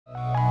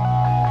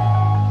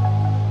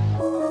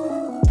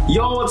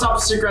Yo, what's up,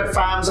 Secret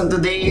Fams? And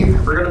today,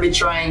 we're gonna be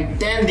trying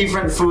 10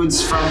 different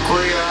foods from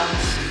Korea.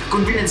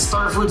 Convenience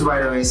store foods,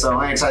 by the way. So,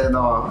 I'm excited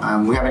ako.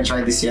 We haven't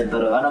tried this yet.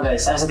 Pero ano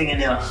guys, ano sa tingin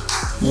niyo?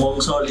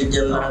 Mukhang solid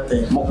yan lahat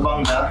eh.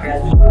 Mukbang ka?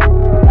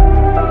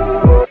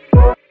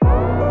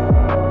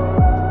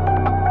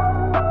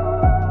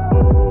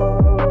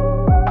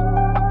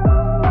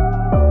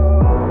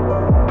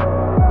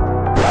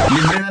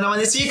 Libre na naman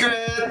yung Secret!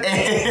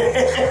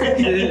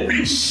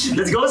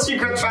 Let's go,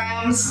 Secret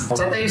Fams!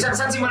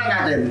 Saan simulan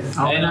natin?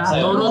 Ayun na,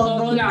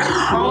 turo lang.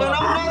 Wala na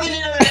po natin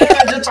yun.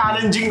 Medyo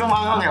challenging itong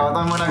hangang eh. Ito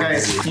muna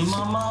guys. Yung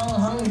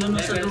mamanghang doon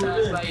sa dulo.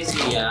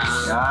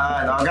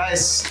 Yan, oh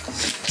guys.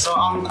 So,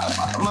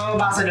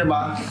 mababasa nyo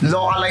ba?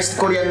 Localized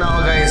Korean na ako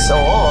guys.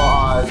 Oo,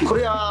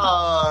 Korea,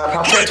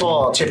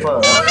 Papeto, Chipo.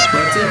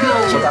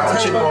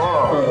 Chipo.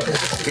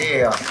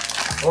 Okay.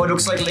 Oh,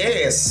 looks like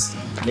lace.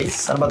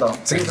 Lace? Ano ba to?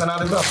 Sige, ka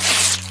natin to.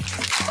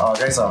 Oh,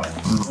 guys, oh.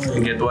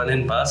 Get one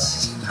and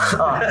pass.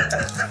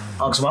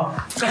 Gusto mo?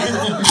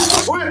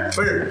 Uy!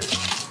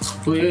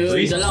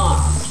 Uy, isa lang ah.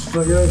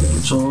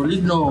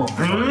 Solid no?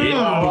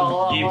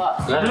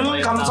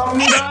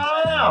 Kamsamnida!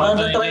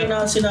 Try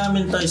na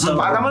namin tayo sa...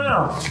 Bata mo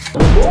na.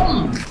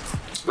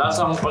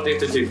 Lasang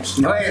potato chips.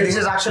 Okay, this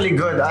is actually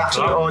good.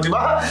 Actually, oh, di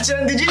ba? Si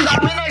Andy Jin,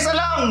 dami na, isa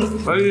lang!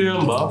 Ay,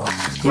 yan ba?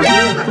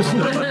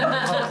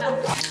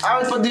 I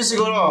would put this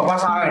siguro, para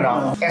sa akin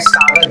S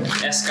kagad.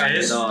 S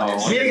kagad.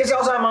 Hindi kasi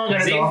ako sa mga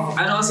ganito.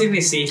 Ano kasi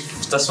ni safe,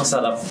 tapos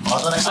masarap.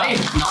 Ito next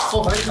time.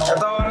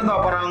 Ito ano to,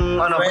 parang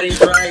ano,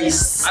 French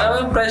fries. Ano ba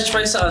yung French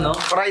fries sa ano?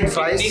 fried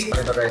fries.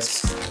 Ito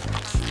guys.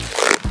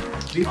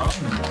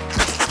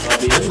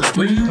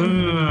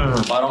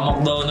 Parang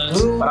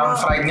McDonald's. Parang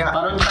fried nga.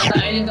 Parang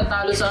tatayin yung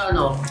tatalo sa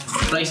ano,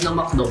 price ng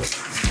McDo.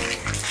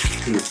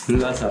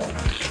 Lasa.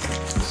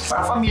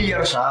 Parang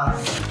familiar siya.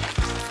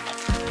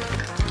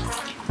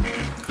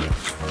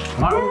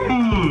 Parang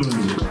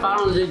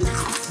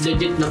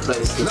legit na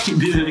price.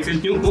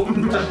 Binalikan yung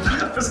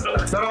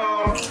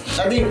Pero,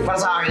 I think, para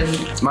sa akin,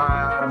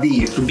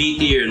 B. B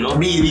tier, no?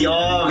 B,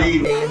 oh, B.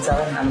 Ayan sa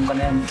akin, alam ko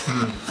na yan.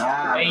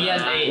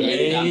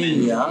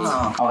 Yan.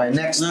 Okay,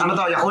 next. Ano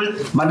to, Yakult?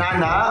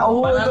 Banana?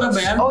 Oh, Banana ito.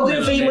 ba yan? Oh,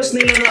 ito yung famous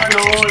nila na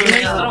ano.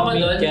 May straw ka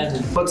doon?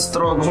 But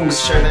straw, gusto kong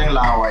share na yung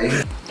laway.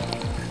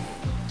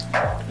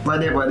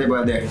 Pwede.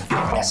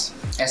 S.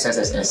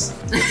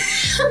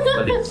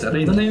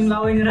 Ito na yung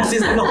laway ni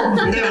Rasis.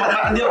 Hindi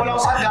ako lang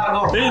saan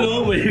gago. Ayun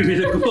o, may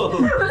bilag ko.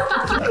 Gusto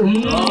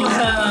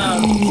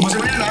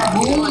mo yan ha?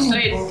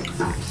 Straight.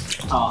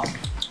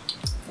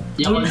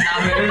 Yung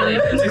number na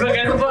yun. Siguro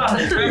gano'n ba?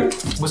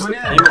 Gusto mo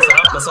yan? Ay,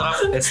 masarap.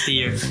 S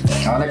tier.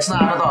 Next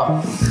na, ano to?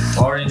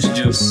 Orange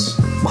juice.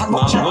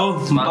 Mango.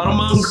 Parang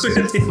mango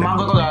yun.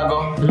 Mango to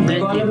gago. Hindi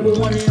ko alam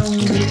kung ano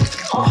yung...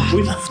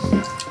 Uy.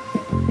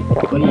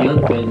 Uy, yun,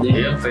 pwede.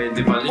 Ayan,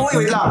 pwede pala. Uy,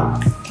 wait lang.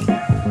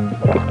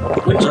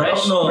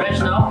 Fresh no?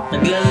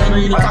 Naglalaro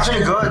yun. That's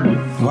actually good.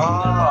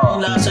 Wow.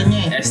 Yung lasa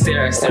niya eh. S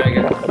tier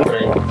agad.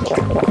 Try.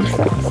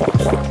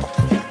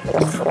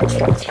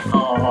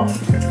 Oo.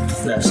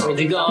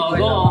 Pwede ka,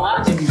 go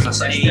nga.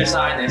 Nasa S tier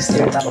sa akin, S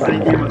tier.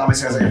 Hindi mo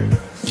tamis kasi.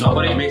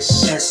 Chocolate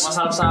mix.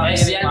 Masarap sa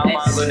akin.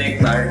 Mango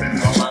nectar.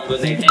 Mango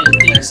nectar.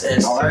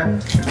 SS. Okay.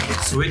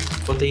 Sweet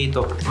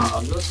potato.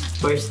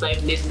 First time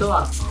dito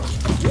ah.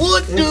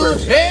 What the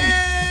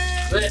hell?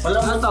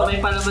 Ano to? May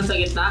palaman sa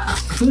gitna?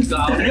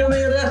 Ano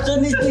may reaction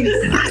ni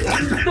Chicks?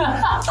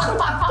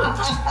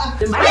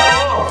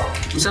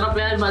 Masarap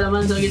yan,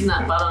 palaman sa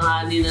gitna. Parang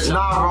honey na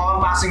No, sa... bro,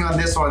 I'm passing on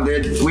this one,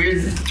 dude.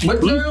 Weird.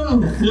 Ba't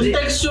yung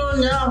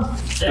texture niya?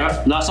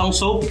 Lasang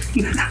soap.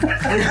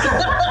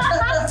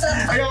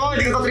 Ayoko,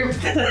 hindi ko to trip.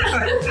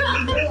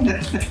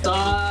 So,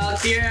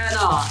 tier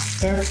ano?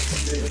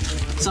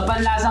 Sa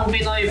panlasang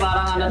Pinoy,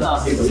 parang ano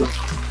to?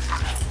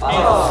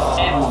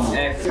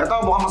 F.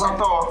 Ito, mukhang masarap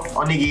to.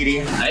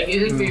 Onigiri. Ay,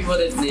 yung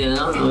favorite niya,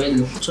 no?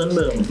 Well, Saan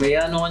ba yun? May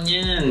ano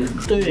kanyan.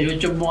 Ito eh.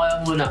 YouTube mo kaya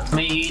muna.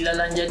 May hila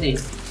lang dyan eh.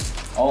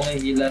 Oo, may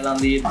hila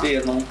lang dito eh.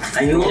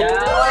 Ayun!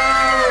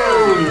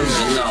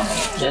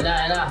 Yan Yan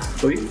na.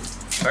 Uy.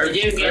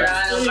 Jim,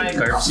 kailangan ng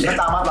carbs.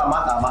 Tama.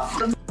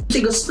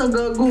 Tigas na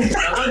gago.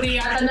 Ako,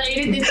 di yata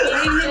nairit. Hindi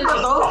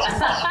to.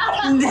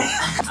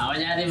 Ako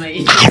niya rin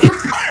may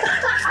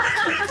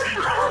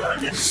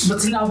ba't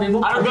sinabi mo?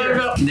 Ano ba?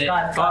 Hindi.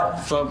 Ano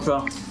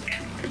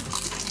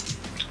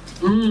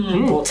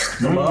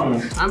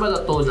ba ito?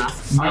 Tuna?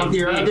 Ano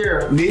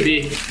tier? B?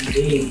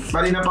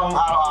 Bali na pang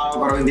araw-araw,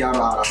 pero hindi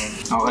araw-araw.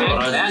 Okay.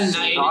 Ayan,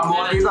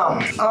 Nakamuha nairit dito.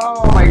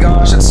 Oh my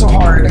gosh, it's so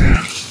hard.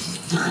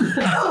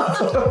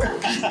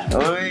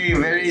 Uy,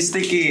 very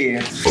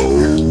sticky. 15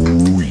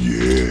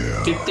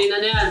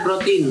 ano yan,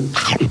 protein.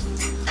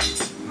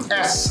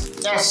 S.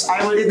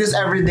 I will eat this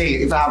every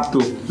day if I have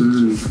to.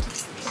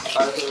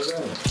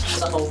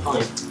 Sa topang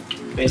eh.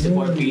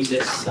 24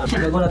 pieces.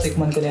 Gago na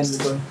tikman ko na yan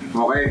before.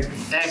 Okay.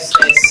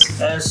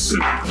 S.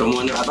 Ito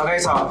muna. Ito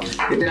guys,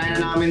 itinayin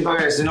na namin to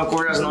guys. You know,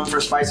 Korea's known for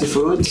spicy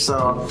food.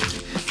 So,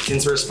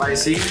 Since we're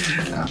spicy,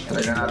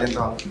 talaga natin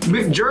to.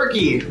 Beef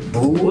jerky.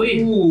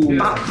 Uy!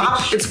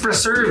 It's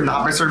preserved.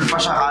 Naka-preserve pa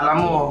siya. Kala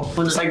mo.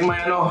 It's like may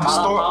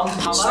stored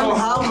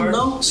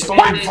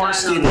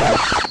foreskin.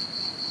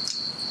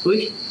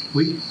 Uy.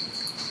 Uy,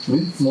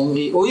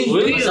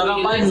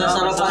 nasarapan.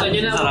 Buksan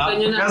nyo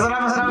na.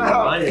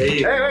 Masarap.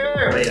 Hey.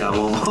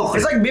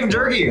 It's like beef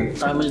jerky.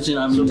 Tama yung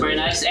sinabi. Super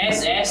nice.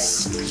 S.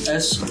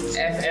 S.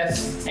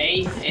 F.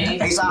 A.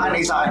 A sa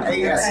akin.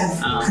 AS.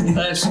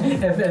 S.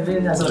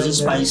 Kasi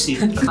spicy.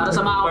 Para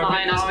sa mga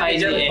kumakain ng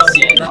spicy, S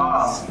yan.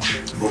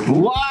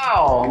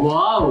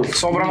 Wow!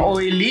 Sobrang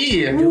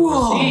oily.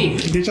 Juicy.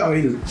 Hindi siya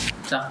oil.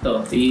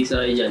 Sakto.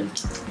 Isa dyan.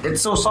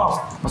 It's so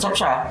soft. Masarap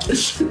siya.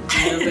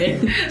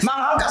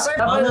 Manghang kasi.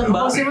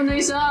 Kasi mo na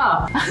isa.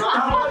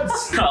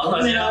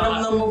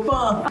 Sinaramdam mo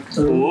pa.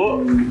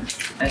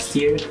 S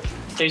tier.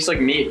 Tastes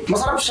like meat.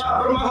 Masarap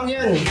siya, pero manghang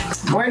yan.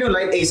 Okay no,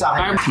 light A sa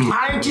akin.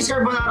 Ay, cheese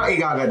carbonara A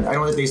kagad. I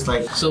know what it tastes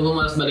like. So,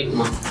 bumalas balik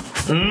mo.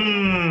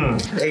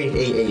 A.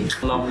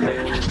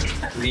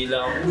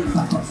 Dilaw.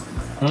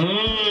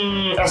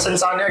 Essence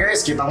niya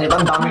guys, kitang-kita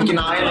ang daming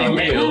kinain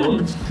eh.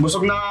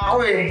 Busog na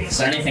ako eh.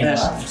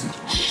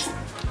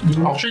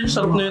 Actually,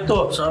 sarap na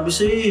ito. Sabi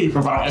si.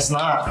 Parang S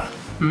na.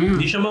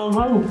 Hindi siya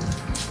maanghang.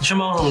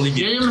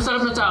 Legit. Yan yung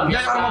masarap na sabi. Hindi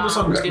ako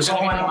mabusog. Gusto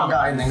ko man ng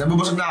pagkain eh.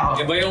 Nabubusog na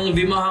ako. Iba yung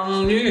di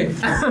mahanghang niyo eh.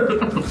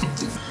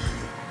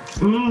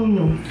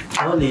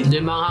 Hindi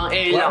manghang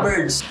A lang.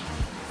 Birds.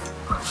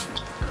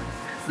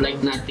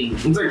 Like nothing.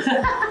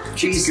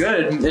 Cheese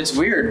good. It's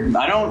weird.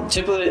 I don't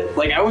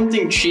typically I wouldn't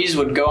think cheese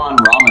would go on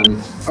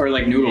ramen or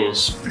like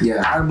noodles.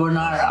 Yeah.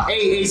 Carbonara.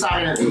 A sa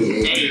akin.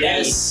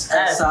 A. S.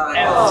 Sa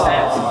akin.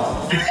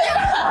 You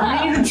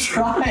didn't even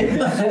try.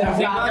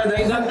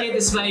 I don't get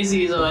it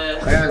spicy, so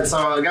Ayan,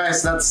 so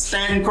guys, that's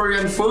 10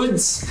 Korean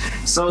foods.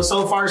 So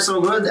far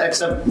so good,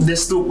 except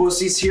these two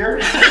pussies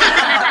here.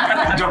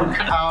 Joke.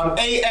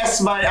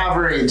 AS by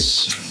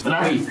average.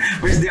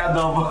 Where's the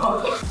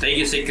adobo? Thank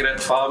you, Secret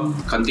Fam.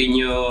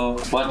 Continue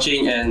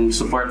watching and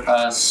support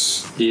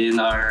us in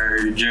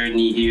our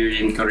journey here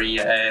in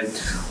Korea and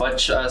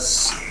watch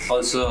us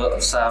also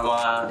sa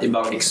mga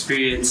ibang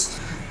experience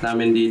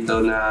namin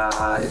dito na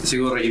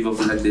siguro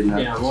iba-vlog din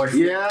natin. yeah, more.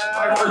 Yeah,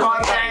 for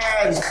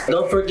content!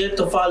 Don't forget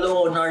to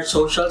follow on our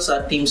socials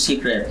at Team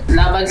Secret.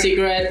 Laban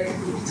Secret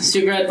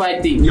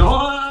Fight Team.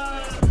 Yon!